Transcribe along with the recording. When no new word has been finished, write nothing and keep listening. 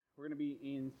going to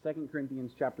be in 2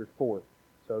 Corinthians chapter 4.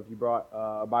 So if you brought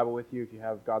a Bible with you, if you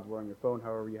have God's Word on your phone,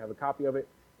 however you have a copy of it,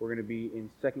 we're going to be in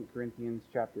 2 Corinthians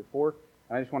chapter 4.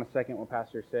 And I just want to second what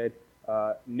Pastor said.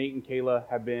 Nate and Kayla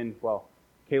have been, well,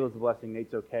 Kayla's a blessing,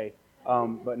 Nate's okay.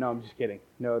 But no, I'm just kidding.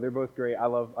 No, they're both great. I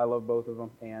love both of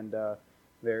them, and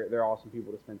they're awesome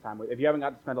people to spend time with. If you haven't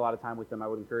got to spend a lot of time with them, I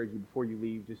would encourage you before you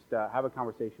leave, just have a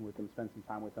conversation with them, spend some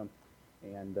time with them,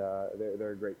 and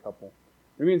they're a great couple.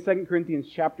 We're going to be in 2 Corinthians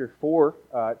chapter 4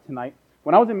 tonight.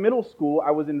 When I was in middle school,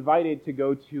 I was invited to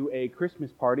go to a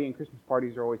Christmas party, and Christmas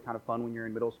parties are always kind of fun when you're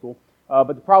in middle school. But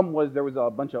the problem was there was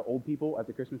a bunch of old people at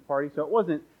the Christmas party, so it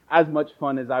wasn't as much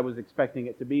fun as I was expecting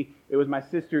it to be. It was my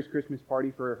sister's Christmas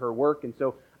party for her work, and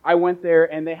so I went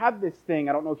there, and they had this thing.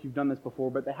 I don't know if you've done this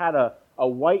before, but they had a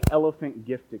white elephant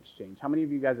gift exchange. How many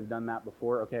of you guys have done that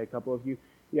before? Okay, a couple of you.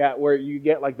 Yeah, where you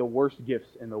get like the worst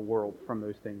gifts in the world from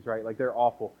those things, right? Like they're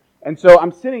awful. And so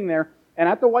I'm sitting there, and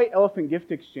at the White Elephant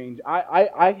Gift Exchange,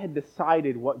 I had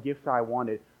decided what gift I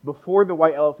wanted before the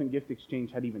White Elephant Gift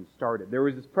Exchange had even started. There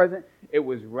was this present. It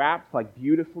was wrapped like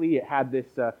beautifully. It had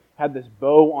this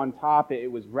bow on top.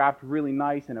 It was wrapped really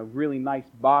nice in a really nice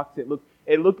box. It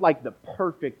looked like the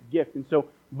perfect gift. And so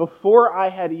before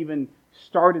I had even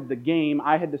started the game,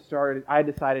 I had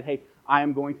decided, hey, I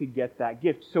am going to get that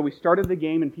gift. So we started the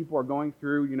game, and people are going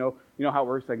through, you know how it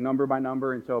works, like number by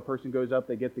number. And so a person goes up,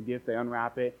 they get the gift, they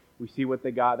unwrap it, we see what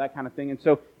they got, that kind of thing. And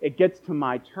so it gets to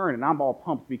my turn, and I'm all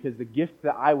pumped because the gift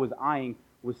that I was eyeing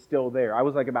was still there. I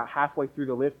was like about halfway through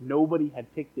the list. Nobody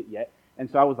had picked it yet. And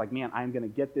so I was like, man, I'm going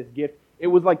to get this gift. It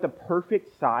was like the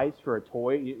perfect size for a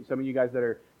toy. Some of you guys that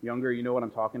are younger, you know what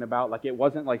I'm talking about. Like it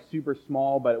wasn't like super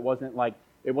small, but it wasn't like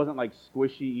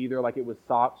squishy either, like it was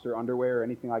socks or underwear or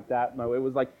anything like that. No, it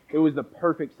was the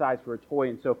perfect size for a toy.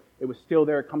 And so it was still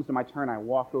there. It comes to my turn. I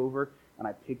walk over and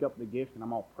I pick up the gift, and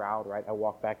I'm all proud, right? I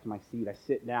walk back to my seat. I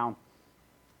sit down,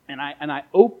 and I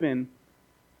open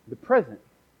the present.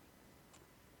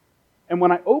 And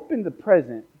when I opened the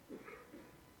present,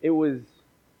 it was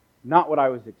not what I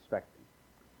was expecting.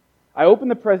 I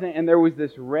opened the present, and there was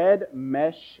this red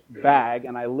mesh bag,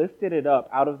 and I lifted it up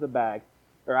out of the bag,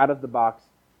 or out of the box,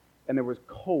 and there was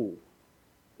coal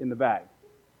in the bag.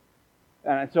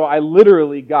 And so I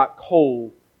literally got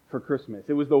coal for Christmas.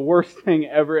 It was the worst thing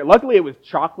ever. Luckily, it was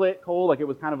chocolate coal, like it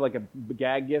was kind of like a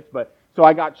gag gift, but so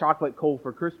I got chocolate coal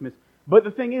for Christmas. But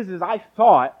the thing is I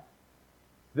thought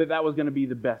that was going to be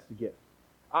the best gift.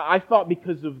 I thought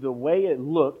because of the way it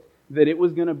looked that it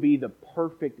was going to be the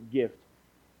perfect gift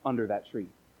under that tree.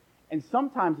 And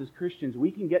sometimes as Christians,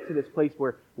 we can get to this place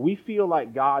where we feel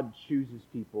like God chooses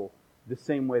people the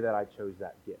same way that I chose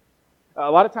that gift. A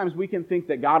lot of times we can think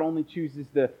that God only chooses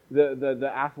the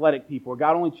athletic people, or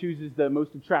God only chooses the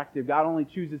most attractive, God only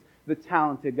chooses the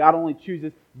talented, God only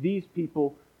chooses these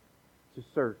people to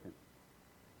serve Him.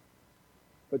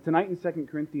 But tonight in 2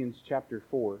 Corinthians chapter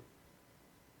 4,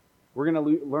 we're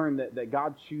going to learn that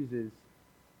God chooses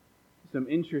some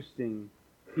interesting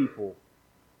people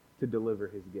to deliver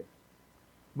His gift.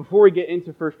 Before we get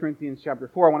into 1 Corinthians chapter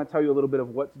 4, I want to tell you a little bit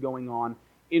of what's going on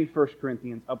in 1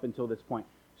 Corinthians up until this point.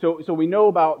 So we know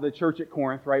about the church at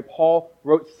Corinth, right? Paul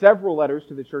wrote several letters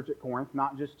to the church at Corinth,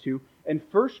 not just two. And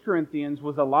 1 Corinthians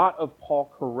was a lot of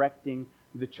Paul correcting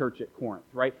the church at Corinth,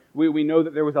 right? We know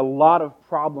that there was a lot of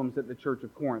problems at the church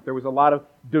of Corinth. There was a lot of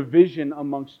division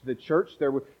amongst the church.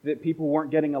 That people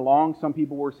weren't getting along. Some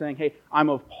people were saying, hey,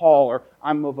 I'm of Paul, or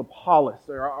I'm of Apollos,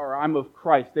 or I'm of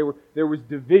Christ. There was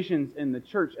divisions in the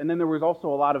church. And then there was also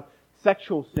a lot of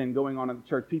sexual sin going on in the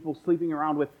church. People sleeping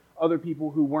around with other people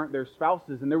who weren't their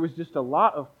spouses. And there was just a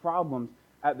lot of problems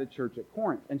at the church at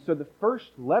Corinth. And so the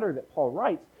first letter that Paul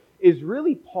writes is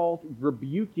really Paul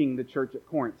rebuking the church at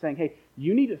Corinth, saying, hey,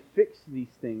 you need to fix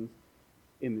these things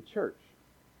in the church.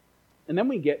 And then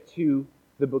we get to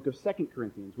the book of 2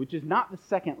 Corinthians, which is not the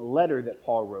second letter that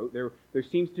Paul wrote. There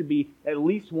seems to be at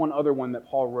least one other one that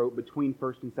Paul wrote between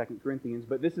 1 and 2 Corinthians,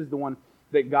 but this is the one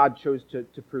that God chose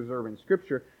to preserve in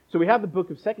Scripture. So we have the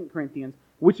book of 2 Corinthians,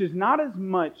 which is not as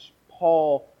much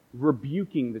Paul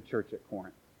rebuking the church at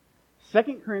Corinth.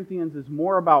 2 Corinthians is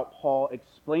more about Paul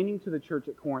explaining to the church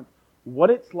at Corinth what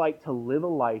it's like to live a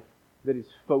life that is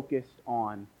focused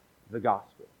on the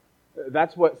gospel.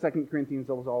 That's what 2 Corinthians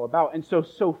is all about. And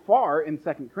so far in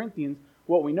 2 Corinthians,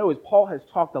 what we know is Paul has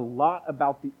talked a lot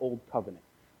about the Old Covenant.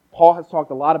 Paul has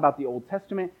talked a lot about the Old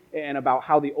Testament and about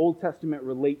how the Old Testament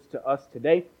relates to us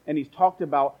today. And he's talked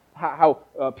about how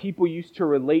people used to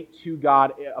relate to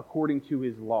God according to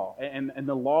His law. And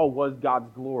the law was God's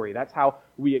glory. That's how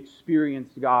we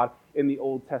experienced God in the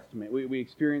Old Testament. We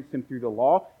experienced Him through the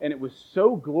law, and it was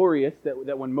so glorious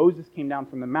that when Moses came down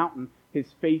from the mountain, his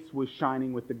face was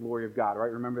shining with the glory of God,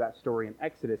 right? Remember that story in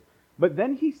Exodus. But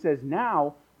then he says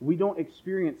now we don't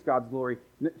experience God's glory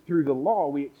through the law.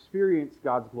 We experience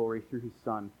God's glory through his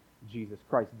Son, Jesus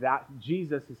Christ. That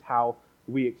Jesus is how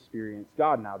we experience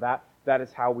God now. That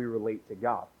is how we relate to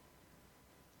God.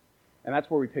 And that's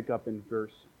where we pick up in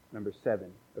verse number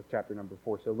 7 of chapter number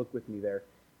 4. So look with me there,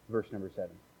 verse number 7.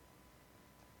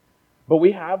 But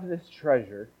we have this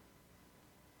treasure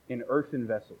in earthen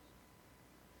vessels,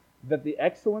 that the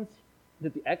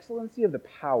excellency of the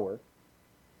power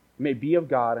may be of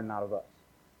God and not of us.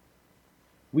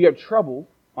 We are troubled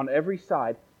on every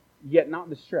side, yet not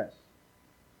distressed.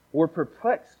 We're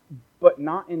perplexed, but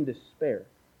not in despair.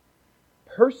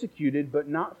 Persecuted, but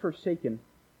not forsaken.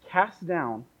 Cast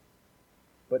down,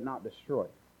 but not destroyed.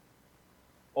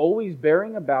 Always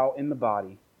bearing about in the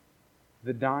body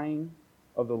the dying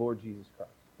of the Lord Jesus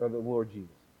Christ, or the Lord Jesus.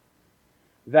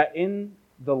 That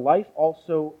the life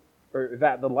also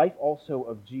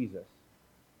of Jesus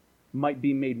might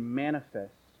be made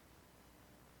manifest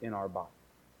in our body.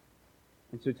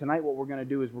 And so tonight what we're going to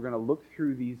do is we're going to look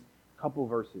through these couple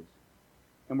verses,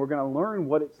 and we're going to learn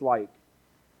what it's like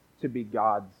to be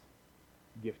God's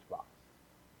gift box.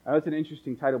 Now that's an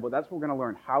interesting title, but that's what we're going to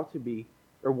learn, how to be,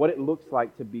 or what it looks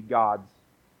like to be God's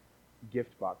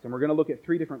gift box. And we're going to look at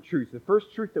three different truths. The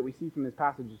first truth that we see from this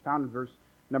passage is found in verse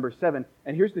number 7,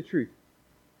 and here's the truth.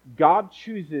 God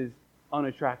chooses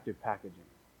unattractive packaging.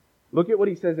 Look at what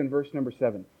he says in verse number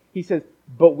 7. He says,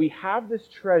 but we have this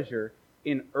treasure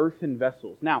in earthen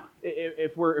vessels. Now,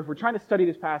 if we're trying to study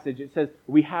this passage, it says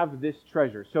we have this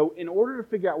treasure. So in order to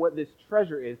figure out what this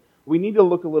treasure is, we need to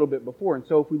look a little bit before. And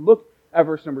so if we look at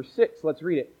verse number 6, let's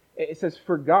read it. It says,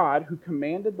 for God, who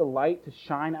commanded the light to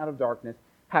shine out of darkness,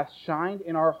 hath shined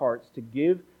in our hearts to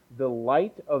give the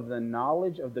light of the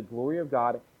knowledge of the glory of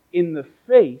God in the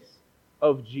face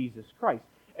of Jesus Christ.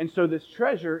 And so this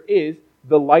treasure is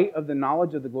the light of the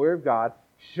knowledge of the glory of God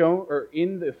shown or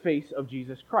in the face of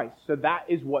Jesus Christ. So that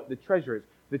is what the treasure is.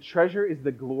 The treasure is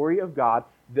the glory of God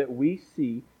that we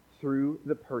see through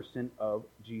the person of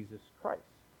Jesus Christ.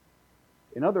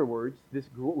 In other words, this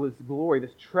glory,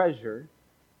 this treasure,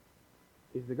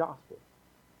 is the gospel.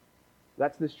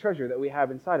 That's this treasure that we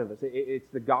have inside of us. It's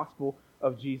the gospel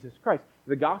of Jesus Christ.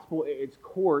 The gospel, it's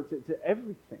core to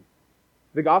everything.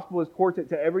 The gospel is core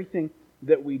to everything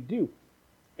that we do.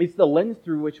 It's the lens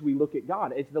through which we look at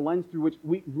God. It's the lens through which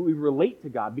we relate to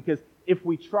God. Because if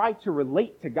we try to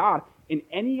relate to God in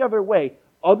any other way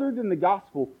other than the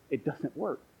gospel, it doesn't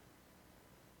work.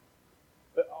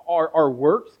 Our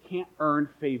works can't earn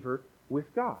favor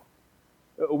with God.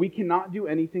 We cannot do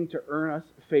anything to earn us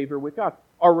favor with God.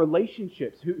 Our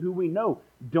relationships, who we know,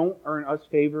 don't earn us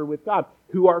favor with God.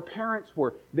 Who our parents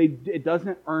were, it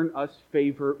doesn't earn us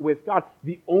favor with God.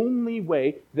 The only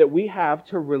way that we have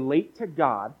to relate to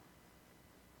God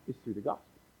is through the gospel.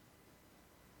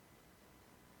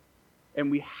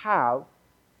 And we have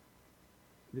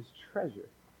this treasure.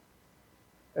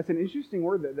 That's an interesting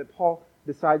word that Paul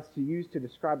decides to use to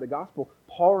describe the gospel.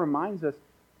 Paul reminds us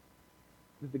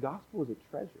that the gospel is a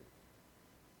treasure.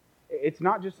 It's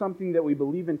not just something that we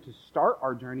believe in to start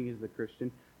our journey as a Christian,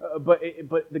 but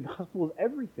the gospel is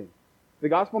everything. The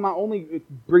gospel not only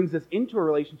brings us into a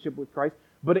relationship with Christ,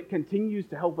 but it continues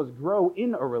to help us grow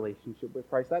in a relationship with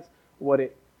Christ. That's what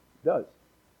it does.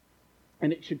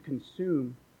 And it should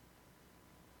consume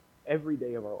every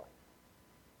day of our life.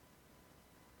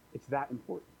 It's that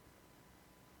important.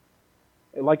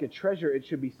 Like a treasure, it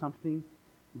should be something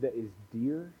that is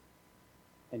dear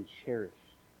and cherished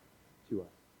to us.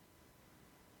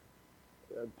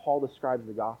 Paul describes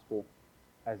the gospel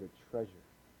as a treasure.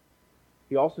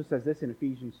 He also says this in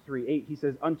Ephesians 3:8. He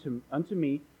says, Unto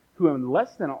me, who am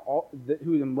less than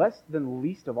the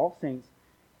least of all saints,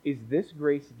 is this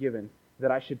grace given, that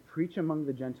I should preach among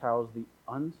the Gentiles the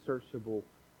unsearchable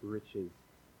riches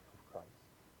of Christ.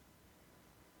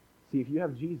 See, if you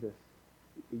have Jesus,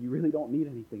 you really don't need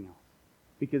anything else.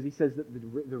 Because he says that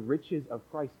the riches of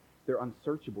Christ, they're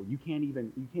unsearchable. You can't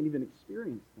even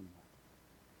experience them.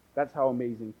 That's how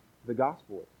amazing the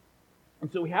gospel is. And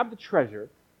so we have the treasure,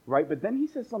 right? But then he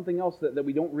says something else that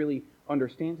we don't really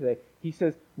understand today. He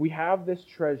says, we have this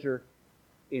treasure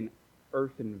in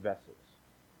earthen vessels.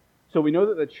 So we know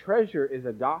that the treasure is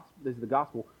the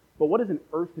gospel, but what is an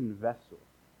earthen vessel?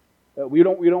 We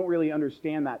don't really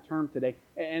understand that term today.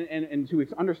 And to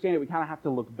understand it, we kind of have to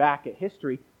look back at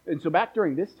history. And so back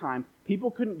during this time,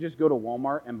 people couldn't just go to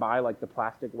Walmart and buy like the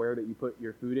plasticware that you put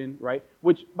your food in, right?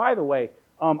 Which, by the way,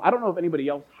 I don't know if anybody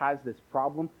else has this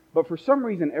problem, but for some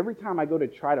reason, every time I go to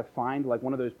try to find like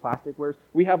one of those plasticwares,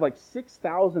 we have like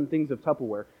 6,000 things of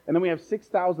Tupperware, and then we have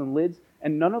 6,000 lids,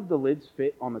 and none of the lids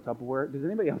fit on the Tupperware. Does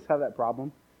anybody else have that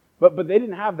problem? But they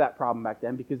didn't have that problem back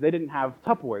then because they didn't have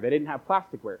Tupperware. They didn't have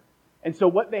plasticware. And so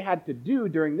what they had to do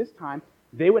during this time,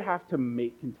 they would have to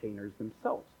make containers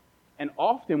themselves. And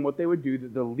often what they would do,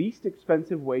 the least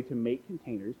expensive way to make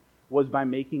containers was by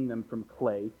making them from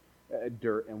clay,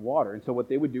 dirt, and water. And so what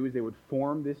they would do is they would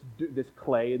form this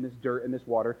clay and this dirt and this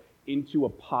water into a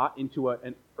pot, into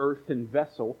an earthen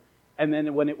vessel. And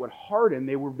then when it would harden,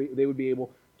 they would be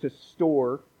able to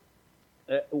store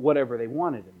whatever they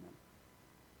wanted in them.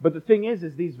 But the thing is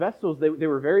these vessels, they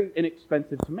were very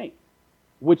inexpensive to make,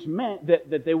 which meant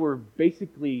that they were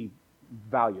basically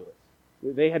valueless.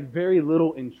 They had very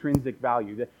little intrinsic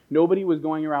value. That nobody was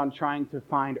going around trying to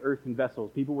find earthen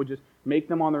vessels. People would just make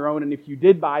them on their own, and if you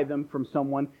did buy them from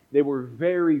someone, they were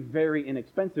very, very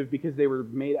inexpensive because they were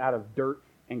made out of dirt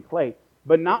and clay.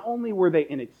 But not only were they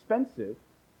inexpensive,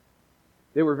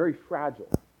 they were very fragile.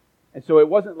 And so it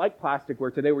wasn't like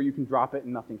plasticware today where you can drop it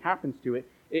and nothing happens to it.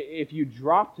 If you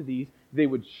dropped these, they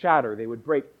would shatter, they would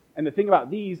break. And the thing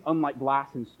about these, unlike glass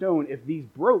and stone, if these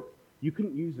broke, you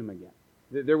couldn't use them again.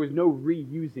 There was no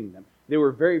reusing them. They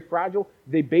were very fragile.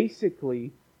 They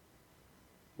basically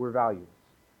were valueless.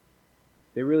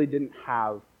 They really didn't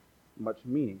have much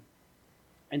meaning.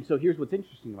 And so here's what's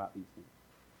interesting about these things,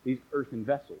 these earthen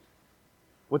vessels.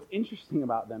 What's interesting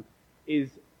about them is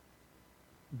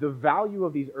the value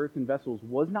of these earthen vessels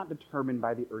was not determined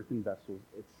by the earthen vessels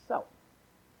itself.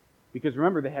 Because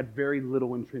remember, they had very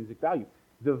little intrinsic value.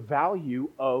 The value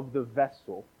of the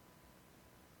vessel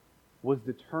was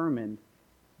determined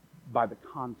by the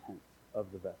contents of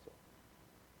the vessel.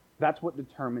 That's what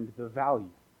determined the value.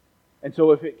 And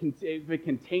so if it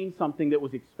contained something that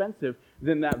was expensive,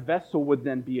 then that vessel would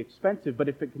then be expensive. But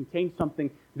if it contained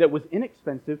something that was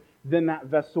inexpensive, then that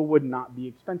vessel would not be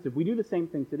expensive. We do the same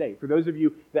thing today. For those of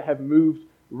you that have moved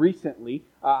recently,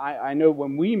 I know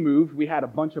when we moved, we had a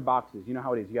bunch of boxes. You know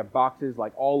how it is. You have boxes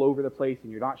like all over the place,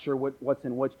 and you're not sure what's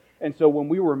in which. And so when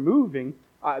we were moving,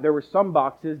 there were some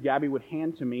boxes Gabby would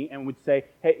hand to me and would say,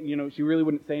 hey, she really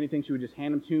wouldn't say anything. She would just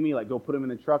hand them to me, like, go put them in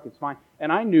the truck, it's fine.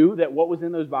 And I knew that what was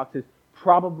in those boxes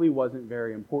probably wasn't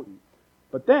very important.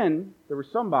 But then there were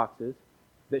some boxes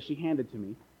that she handed to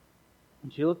me,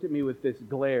 and she looked at me with this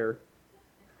glare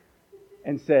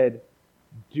and said,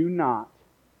 do not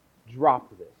drop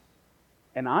this.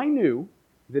 And I knew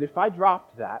that if I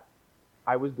dropped that,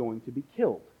 I was going to be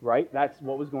killed, right? That's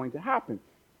what was going to happen.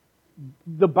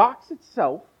 The box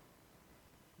itself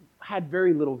had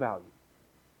very little value.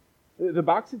 The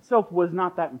box itself was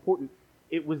not that important.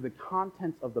 It was the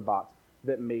contents of the box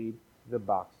that made the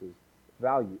box's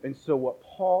value. And so what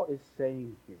Paul is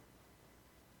saying here,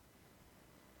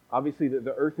 obviously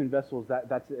the earthen vessels,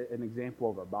 that's an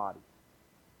example of our body.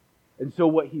 And so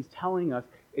what he's telling us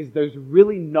is there's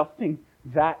really nothing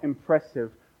that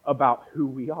impressive about who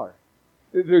we are.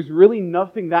 There's really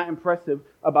nothing that impressive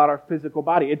about our physical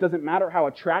body. It doesn't matter how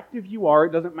attractive you are.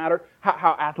 It doesn't matter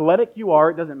how athletic you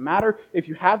are. It doesn't matter if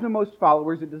you have the most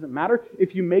followers. It doesn't matter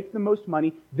if you make the most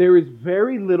money. There is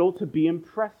very little to be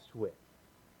impressed with.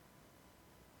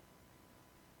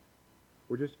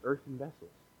 We're just earthen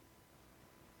vessels.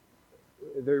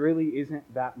 There really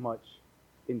isn't that much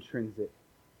intrinsic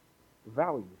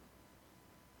value.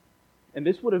 And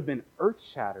this would have been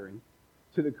earth-shattering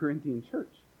to the Corinthian church.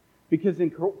 Because in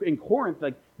Corinth,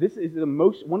 like, this is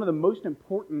one of the most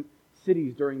important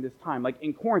cities during this time. Like,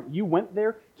 in Corinth, you went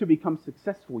there to become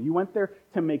successful. You went there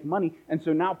to make money. And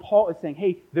so now Paul is saying,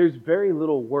 hey, there's very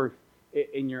little worth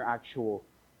in your actual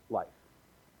life.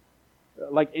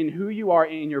 Like, in who you are,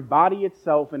 in your body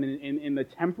itself, and in the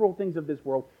temporal things of this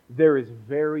world, there is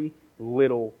very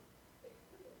little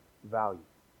value.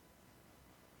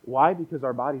 Why? Because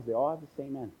our bodies, they all have the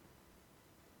same end.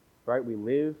 Right? We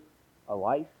live a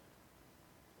life.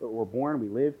 We're born, we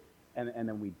live, and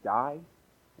then we die,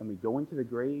 and we go into the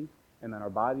grave, and then our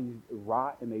bodies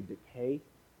rot and they decay,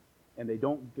 and they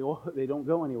don't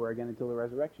go anywhere again until the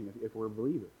resurrection, if we're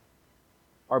believers.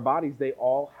 Our bodies, they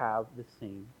all have the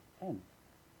same end.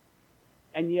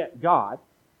 And yet God,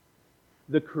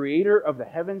 the creator of the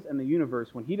heavens and the universe,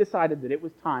 when he decided that it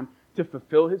was time to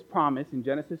fulfill his promise in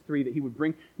Genesis 3 that he would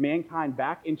bring mankind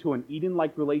back into an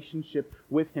Eden-like relationship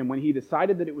with him, when he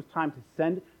decided that it was time to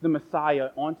send the Messiah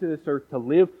onto this earth to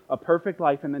live a perfect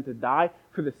life and then to die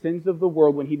for the sins of the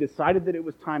world, when he decided that it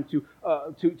was time to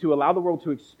allow the world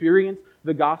to experience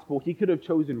the gospel, he could have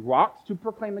chosen rocks to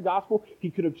proclaim the gospel. He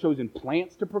could have chosen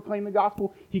plants to proclaim the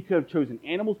gospel. He could have chosen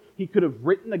animals. He could have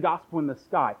written the gospel in the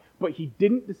sky. But he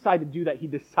didn't decide to do that. He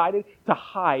decided to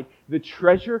hide the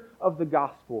treasure of the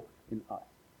gospel in us.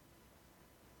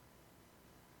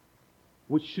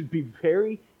 Which should be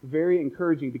very, very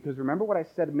encouraging, because remember what I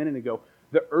said a minute ago.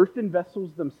 The earthen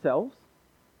vessels themselves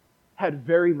had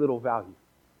very little value.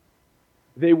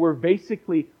 They were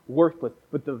basically worthless.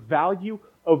 But the value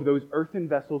of those earthen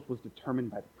vessels was determined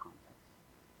by the context.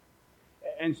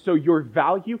 And so your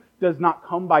value does not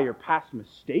come by your past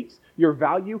mistakes. Your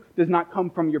value does not come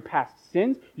from your past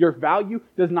sins. Your value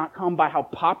does not come by how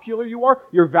popular you are.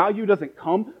 Your value doesn't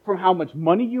come from how much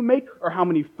money you make or how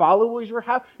many followers you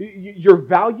have. Your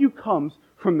value comes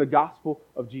from the gospel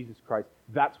of Jesus Christ.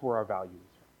 That's where our value is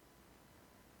from.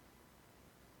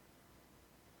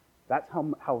 That's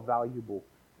how valuable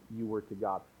you were to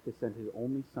God, to send His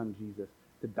only Son, Jesus,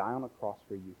 to die on a cross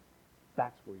for you.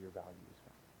 That's where your value is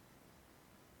from.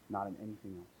 Not in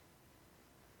anything else.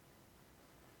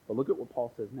 But look at what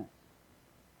Paul says next.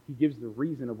 He gives the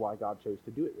reason of why God chose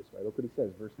to do it this way. Look what he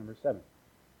says, verse number 7.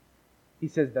 He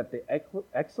says that the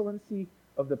excellency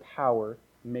of the power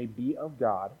may be of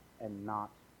God and not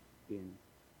in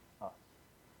us.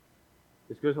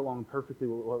 This goes along perfectly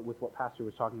with what Pastor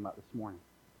was talking about this morning.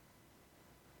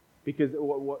 Because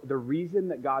the reason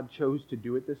that God chose to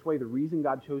do it this way, the reason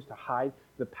God chose to hide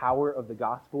the power of the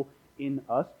gospel in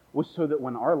us, was so that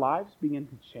when our lives begin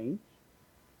to change,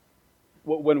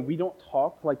 when we don't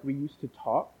talk like we used to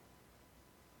talk,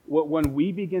 when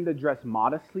we begin to dress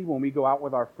modestly, when we go out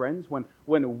with our friends,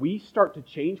 when we start to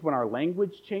change, when our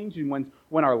language changes, and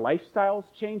when our lifestyles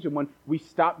change, and when we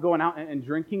stop going out and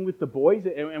drinking with the boys,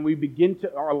 and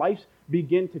our lives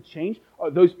begin to change,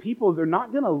 those people, they're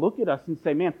not going to look at us and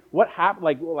say, man, what happened?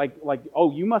 Like,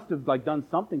 oh, you must have done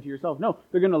something to yourself. No,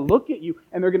 they're going to look at you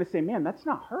and they're going to say, man, that's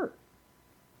not her.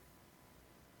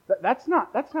 That's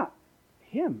not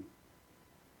him.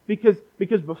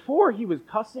 Because before he was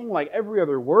cussing like every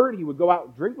other word, he would go out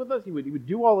and drink with us, he would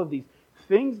do all of these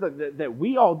things that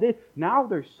we all did. Now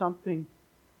there's something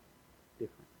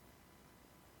different.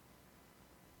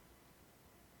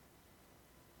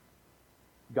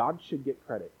 God should get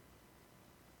credit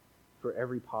for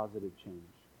every positive change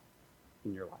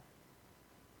in your life.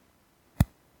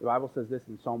 The Bible says this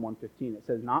in Psalm 115. It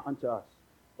says, not unto us,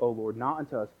 O Lord, not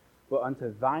unto us, but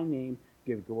unto thy name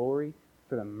give glory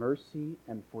for the mercy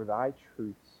and for thy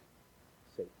truth's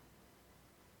sake.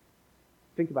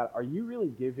 Think about it. Are you really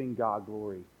giving God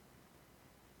glory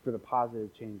for the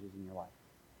positive changes in your life?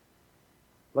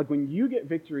 Like when you get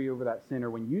victory over that sin, or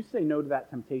when you say no to that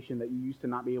temptation that you used to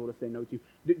not be able to say no to,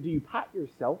 do you pat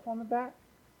yourself on the back?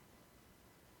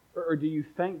 Or do you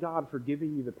thank God for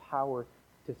giving you the power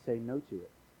to say no to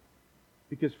it?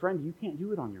 Because friend, you can't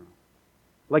do it on your own.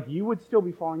 Like you would still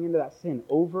be falling into that sin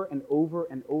over and over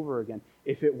and over again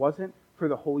if it wasn't for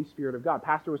the Holy Spirit of God.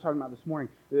 Pastor was talking about this morning,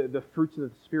 the fruits of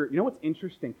the Spirit. You know what's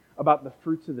interesting about the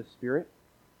fruits of the Spirit?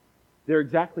 They're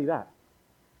exactly that.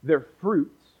 They're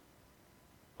fruits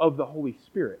of the Holy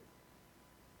Spirit,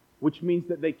 which means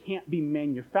that they can't be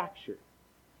manufactured.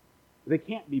 They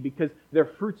can't be, because they're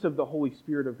fruits of the Holy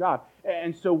Spirit of God.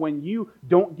 And so when you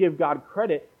don't give God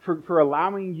credit for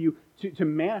allowing you to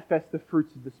manifest the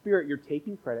fruits of the Spirit, you're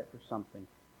taking credit for something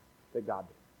that God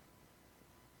did.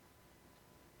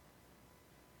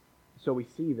 So we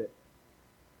see that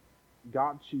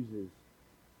God chooses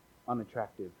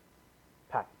unattractive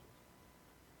packages.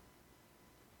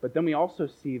 But then we also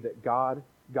see that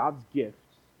God's gift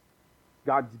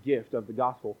of the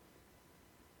gospel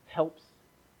helps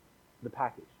the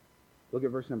package. Look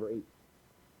at verse number 8. It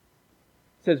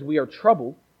says, we are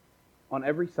troubled on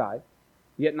every side,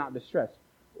 yet not distressed.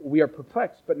 We are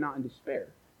perplexed, but not in despair.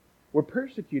 We're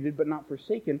persecuted, but not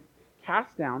forsaken,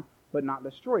 cast down, but not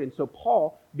destroyed. And so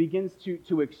Paul begins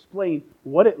to explain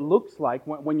what it looks like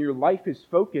when your life is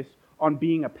focused on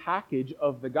being a package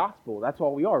of the gospel. That's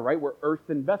all we are, right? We're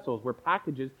earthen vessels. We're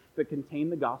packages that contain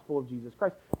the gospel of Jesus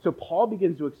Christ. So Paul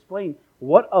begins to explain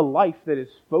what a life that is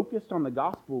focused on the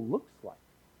gospel looks like.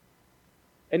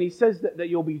 And he says that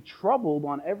you'll be troubled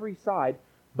on every side,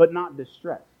 but not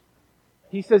distressed.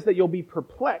 He says that you'll be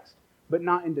perplexed, but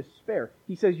not in despair.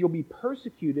 He says you'll be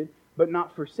persecuted, but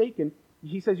not forsaken.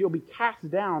 He says you'll be cast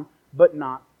down, but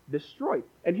not destroyed.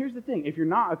 And here's the thing. If you're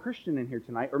not a Christian in here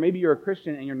tonight, or maybe you're a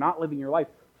Christian and you're not living your life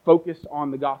focused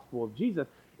on the gospel of Jesus,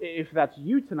 if that's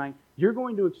you tonight, you're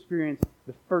going to experience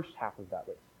the first half of that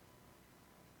list.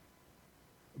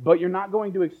 But you're not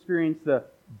going to experience the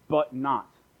but not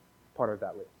part of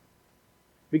that list.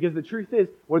 Because the truth is,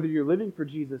 whether you're living for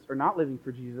Jesus or not living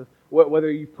for Jesus,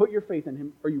 whether you put your faith in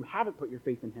Him or you haven't put your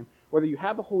faith in Him, whether you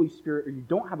have the Holy Spirit or you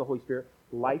don't have the Holy Spirit,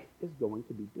 life is going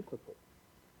to be difficult.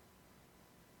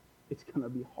 It's going to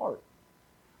be hard.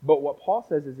 But what Paul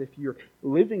says is if you're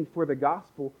living for the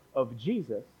gospel of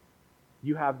Jesus,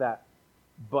 you have that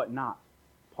but not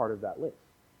part of that list.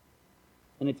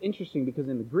 And it's interesting because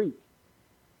in the Greek,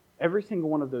 every single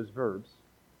one of those verbs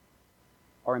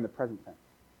are in the present tense,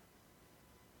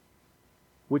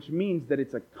 which means that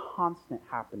it's a constant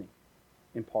happening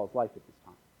in Paul's life at this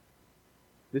time.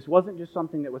 This wasn't just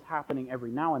something that was happening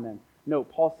every now and then. No,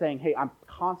 Paul's saying, hey, I'm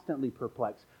constantly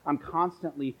perplexed. I'm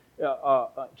constantly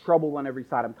troubled on every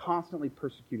side. I'm constantly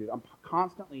persecuted. I'm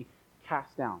constantly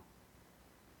cast down.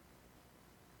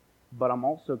 But I'm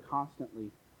also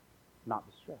constantly not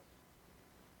distressed.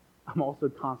 I'm also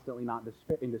constantly not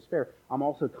in despair. I'm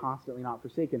also constantly not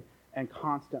forsaken and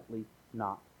constantly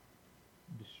not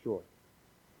destroyed.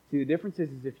 See, the difference is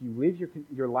if you live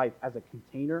your life as a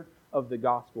container of the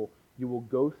gospel, you will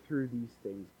go through these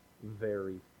things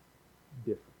very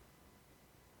different.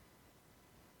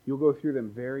 You'll go through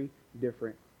them very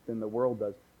different than the world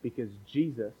does because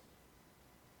Jesus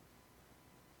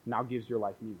now gives your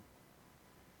life meaning.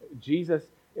 Jesus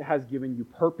has given you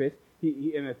purpose,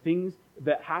 and the things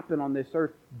that happen on this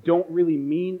earth don't really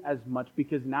mean as much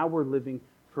because now we're living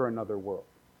for another world.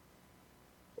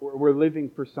 We're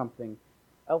living for something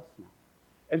else now.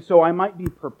 And so I might be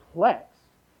perplexed.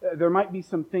 There might be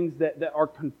some things that are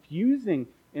confusing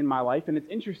in my life, and it's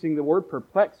interesting, the word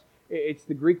perplexed, it's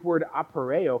the Greek word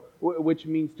aporeo, which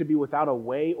means to be without a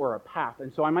way or a path.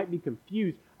 And so I might be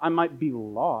confused, I might be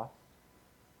lost,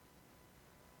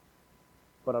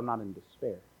 but I'm not in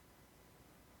despair.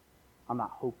 I'm not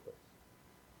hopeless.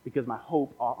 Because my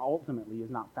hope ultimately is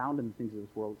not found in the things of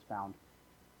this world, it's found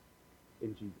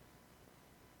in Jesus.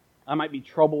 I might be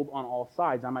troubled on all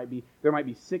sides. There might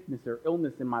be sickness or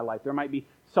illness in my life. There might be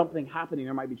something happening.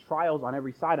 There might be trials on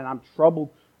every side, and I'm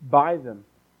troubled by them.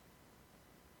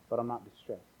 But I'm not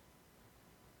distressed.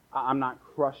 I'm not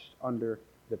crushed under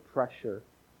the pressure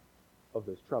of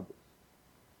those troubles.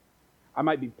 I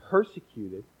might be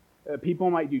persecuted.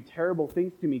 People might do terrible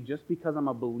things to me just because I'm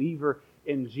a believer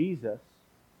in Jesus,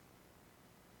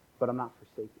 but I'm not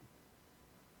forsaken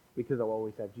because I'll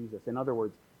always have Jesus. In other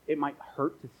words, it might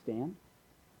hurt to stand,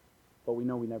 but we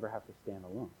know we never have to stand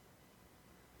alone.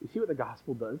 You see what the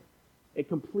gospel does? It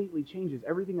completely changes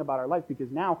everything about our life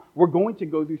because now we're going to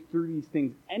go through these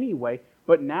things anyway,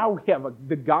 but now we have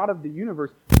the God of the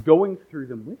universe going through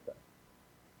them with us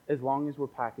as long as we're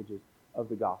packages of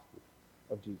the gospel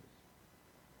of Jesus.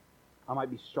 I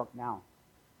might be struck now,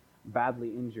 badly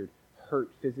injured, hurt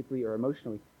physically or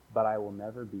emotionally, but I will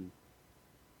never be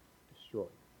destroyed.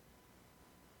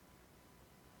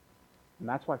 And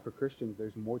that's why for Christians,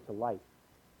 there's more to life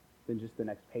than just the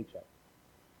next paycheck.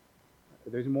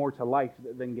 There's more to life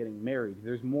than getting married.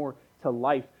 There's more to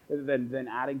life than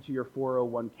adding to your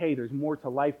 401k. There's more to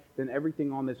life than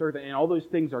everything on this earth. And all those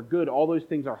things are good. All those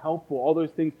things are helpful. All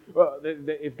those things,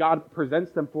 if God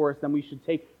presents them for us, then we should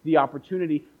take the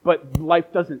opportunity. But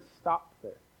life doesn't stop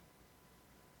there.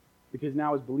 Because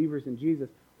now as believers in Jesus,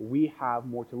 we have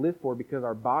more to live for because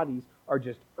our bodies are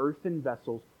just earthen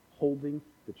vessels holding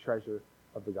the treasure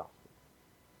of the gospel.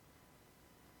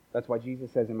 That's why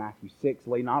Jesus says in Matthew 6,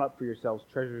 lay not up for yourselves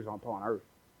treasures upon earth,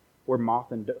 where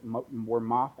moth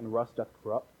and rust doth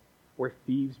corrupt, where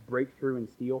thieves break through and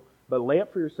steal, but lay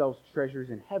up for yourselves treasures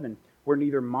in heaven, where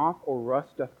neither moth or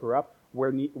rust doth corrupt,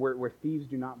 where thieves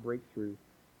do not break through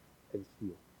and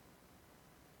steal.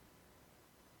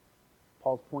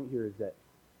 Paul's point here is that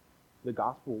the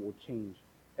gospel will change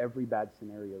every bad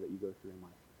scenario that you go through in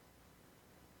life.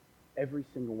 Every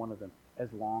single one of them,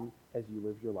 as long as you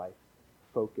live your life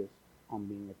focused on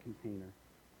being a container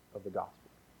of the gospel,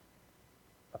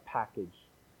 a package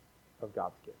of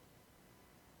God's gifts.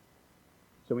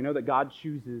 So we know that God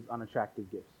chooses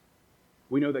unattractive gifts.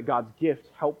 We know that God's gifts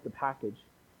help the package.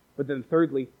 But then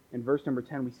thirdly, in verse number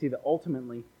 10, we see that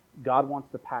ultimately God wants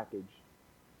the package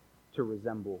to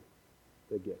resemble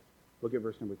the gift. Look at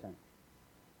verse number 10.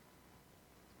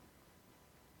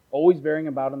 Always bearing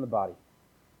about in the body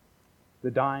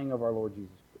the dying of our Lord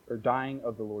Jesus, or dying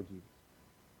of the Lord Jesus,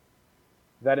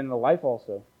 that in the life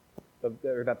also,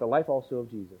 that the life also of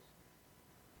Jesus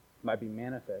might be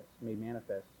made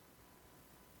manifest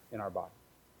in our body.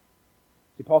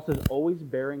 See, Paul says, always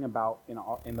bearing about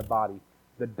in the body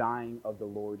the dying of the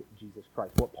Lord Jesus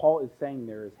Christ. What Paul is saying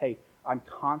there is, hey, I'm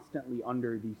constantly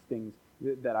under these things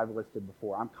that I've listed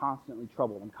before. I'm constantly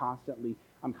troubled.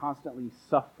 I'm constantly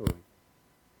suffering.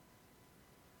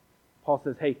 Paul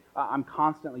says, hey, I'm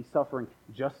constantly suffering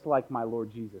just like my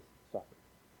Lord Jesus suffered.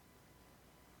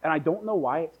 And I don't know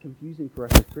why it's confusing for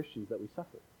us as Christians that we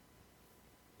suffer.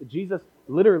 Jesus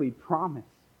literally promised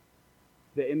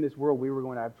that in this world we were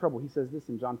going to have trouble. He says this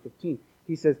in John 15.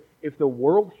 He says, if the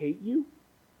world hate you,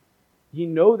 Ye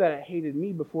know that it hated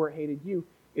me before it hated you.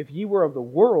 If ye were of the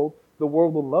world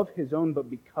will love his own. But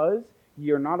because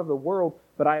ye are not of the world,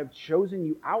 but I have chosen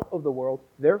you out of the world,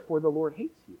 therefore the Lord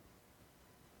hates you.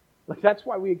 Like, that's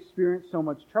why we experience so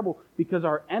much trouble, because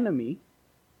our enemy,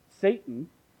 Satan,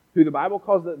 who the Bible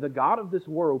calls the God of this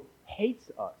world, hates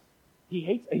us.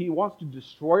 He wants to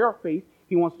destroy our faith.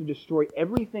 He wants to destroy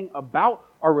everything about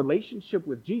our relationship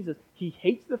with Jesus. He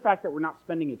hates the fact that we're not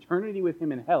spending eternity with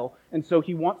him in hell. And so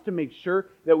he wants to make sure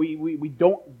that we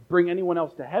don't bring anyone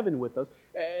else to heaven with us.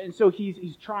 And so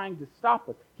he's trying to stop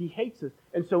us. He hates us.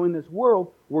 And so in this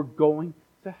world, we're going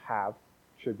to have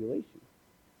tribulation.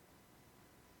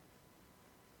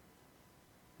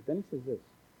 But then he says this,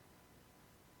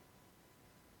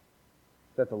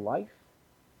 that the life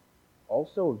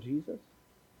also of Jesus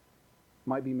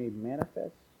might be made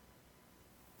manifest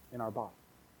in our body.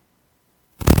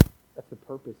 That's the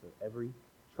purpose of every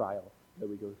trial that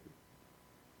we go through.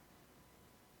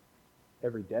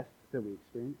 Every death that we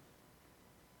experience.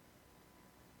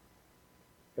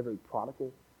 Every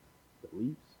prodigal that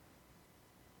leaves.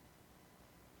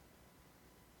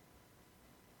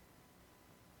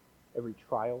 Every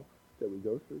trial that we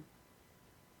go through.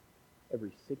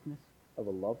 Every sickness of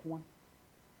a loved one.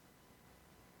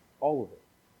 All of it.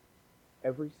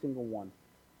 Every single one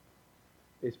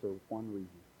is for one reason.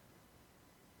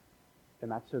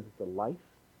 And that's so that the life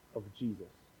of Jesus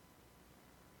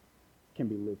can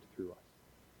be lived through us.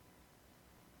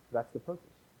 That's the purpose.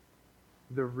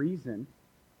 The reason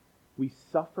we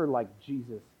suffer like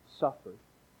Jesus suffered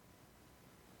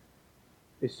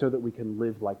is so that we can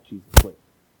live like Jesus lived.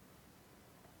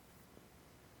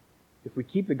 If we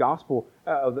keep the gospel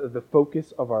the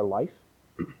focus of our life,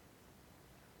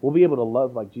 we'll be able to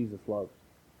love like Jesus loved.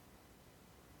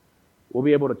 We'll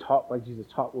be able to talk like Jesus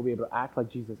taught. We'll be able to act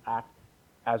like Jesus acted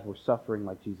as we're suffering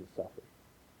like Jesus suffered.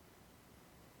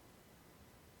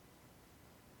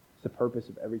 It's the purpose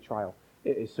of every trial.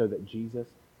 It is so that Jesus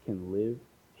can live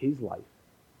his life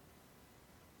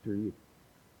through you.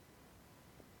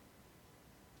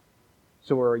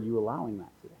 So are you allowing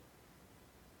that today?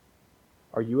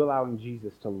 Are you allowing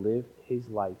Jesus to live his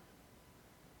life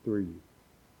through you?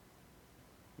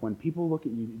 When people look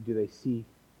at you, do they see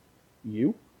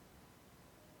you?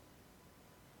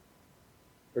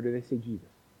 Or do they see Jesus?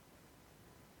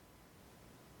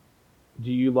 Do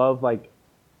you love like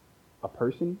a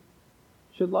person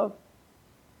should love?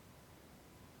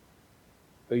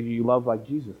 Or do you love like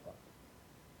Jesus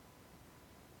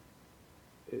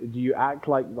loved? Do you act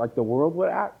like the world would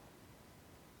act?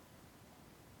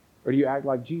 Or do you act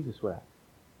like Jesus would act?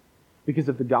 Because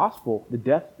if the gospel, the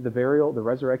death, the burial, the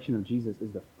resurrection of Jesus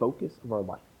is the focus of our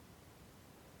life,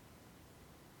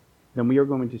 then we are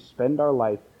going to spend our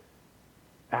life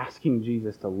asking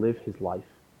Jesus to live his life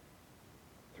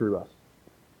through us.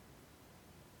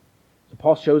 So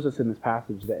Paul shows us in this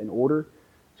passage that in order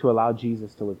to allow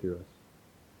Jesus to live through us,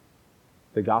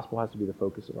 the gospel has to be the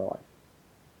focus of our life.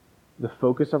 The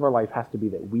focus of our life has to be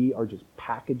that we are just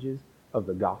packages of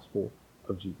the gospel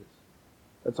of Jesus.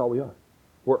 That's all we are.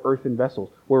 We're earthen vessels.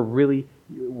 We're really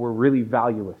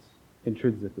valueless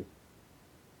intrinsically.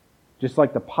 Just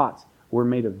like the pots, we're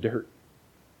made of dirt.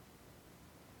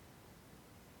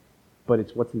 But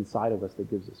it's what's inside of us that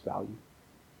gives us value.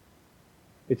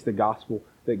 It's the gospel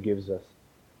that gives us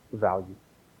value.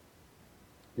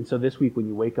 And so this week when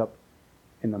you wake up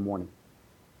in the morning,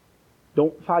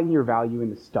 don't find your value in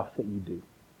the stuff that you do.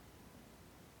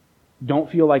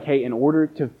 Don't feel like, hey, in order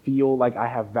to feel like I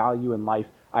have value in life,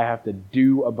 I have to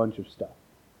do a bunch of stuff.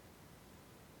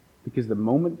 Because the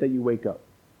moment that you wake up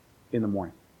in the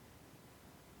morning,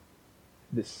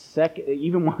 the second,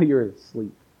 even while you're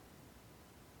asleep,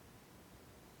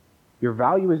 your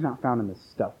value is not found in the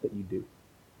stuff that you do.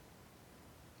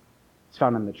 It's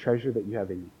found in the treasure that you have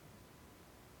in you.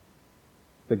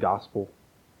 The gospel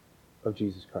of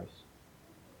Jesus Christ.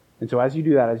 And so as you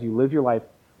do that, as you live your life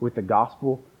with the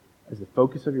gospel as the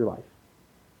focus of your life,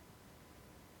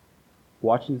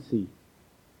 watch and see.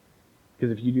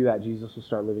 Because if you do that, Jesus will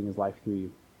start living his life through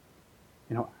you.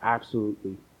 And he'll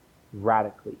absolutely,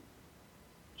 radically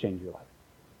change your life.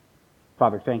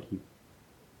 Father, thank you.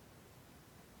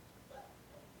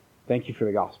 Thank you for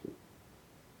the gospel.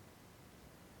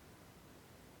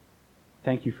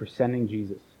 Thank you for sending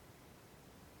Jesus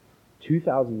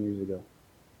 2,000 years ago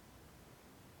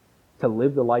to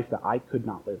live the life that I could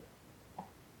not live.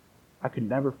 I could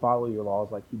never follow your laws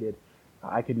like he did.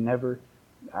 I could never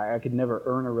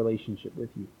earn a relationship with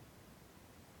you.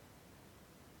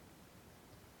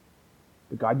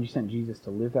 But God, you sent Jesus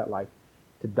to live that life,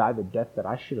 to die the death that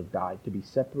I should have died, to be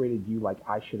separated you like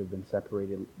I should have been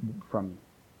separated from you.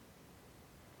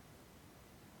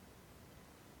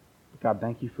 God,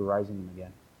 thank you for rising him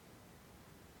again.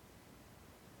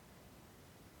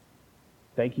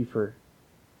 Thank you for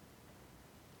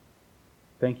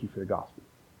the gospel.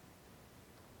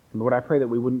 And Lord, I pray that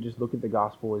we wouldn't just look at the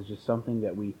gospel as just something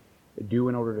that we do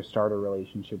in order to start a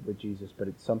relationship with Jesus, but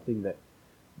it's something that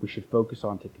we should focus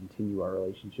on to continue our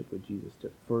relationship with Jesus,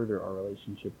 to further our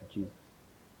relationship with Jesus.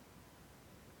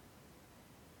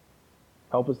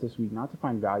 Help us this week not to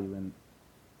find value in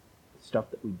the stuff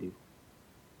that we do,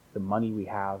 the money we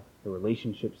have, the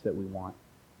relationships that we want.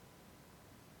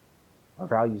 Our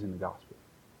value is in the gospel.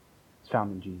 It's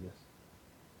found in Jesus.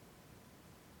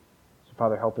 So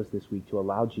Father, help us this week to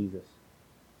allow Jesus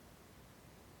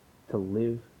to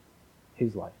live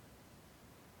his life,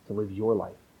 to live your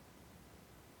life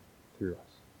through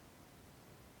us.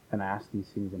 And I ask these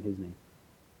things in his name.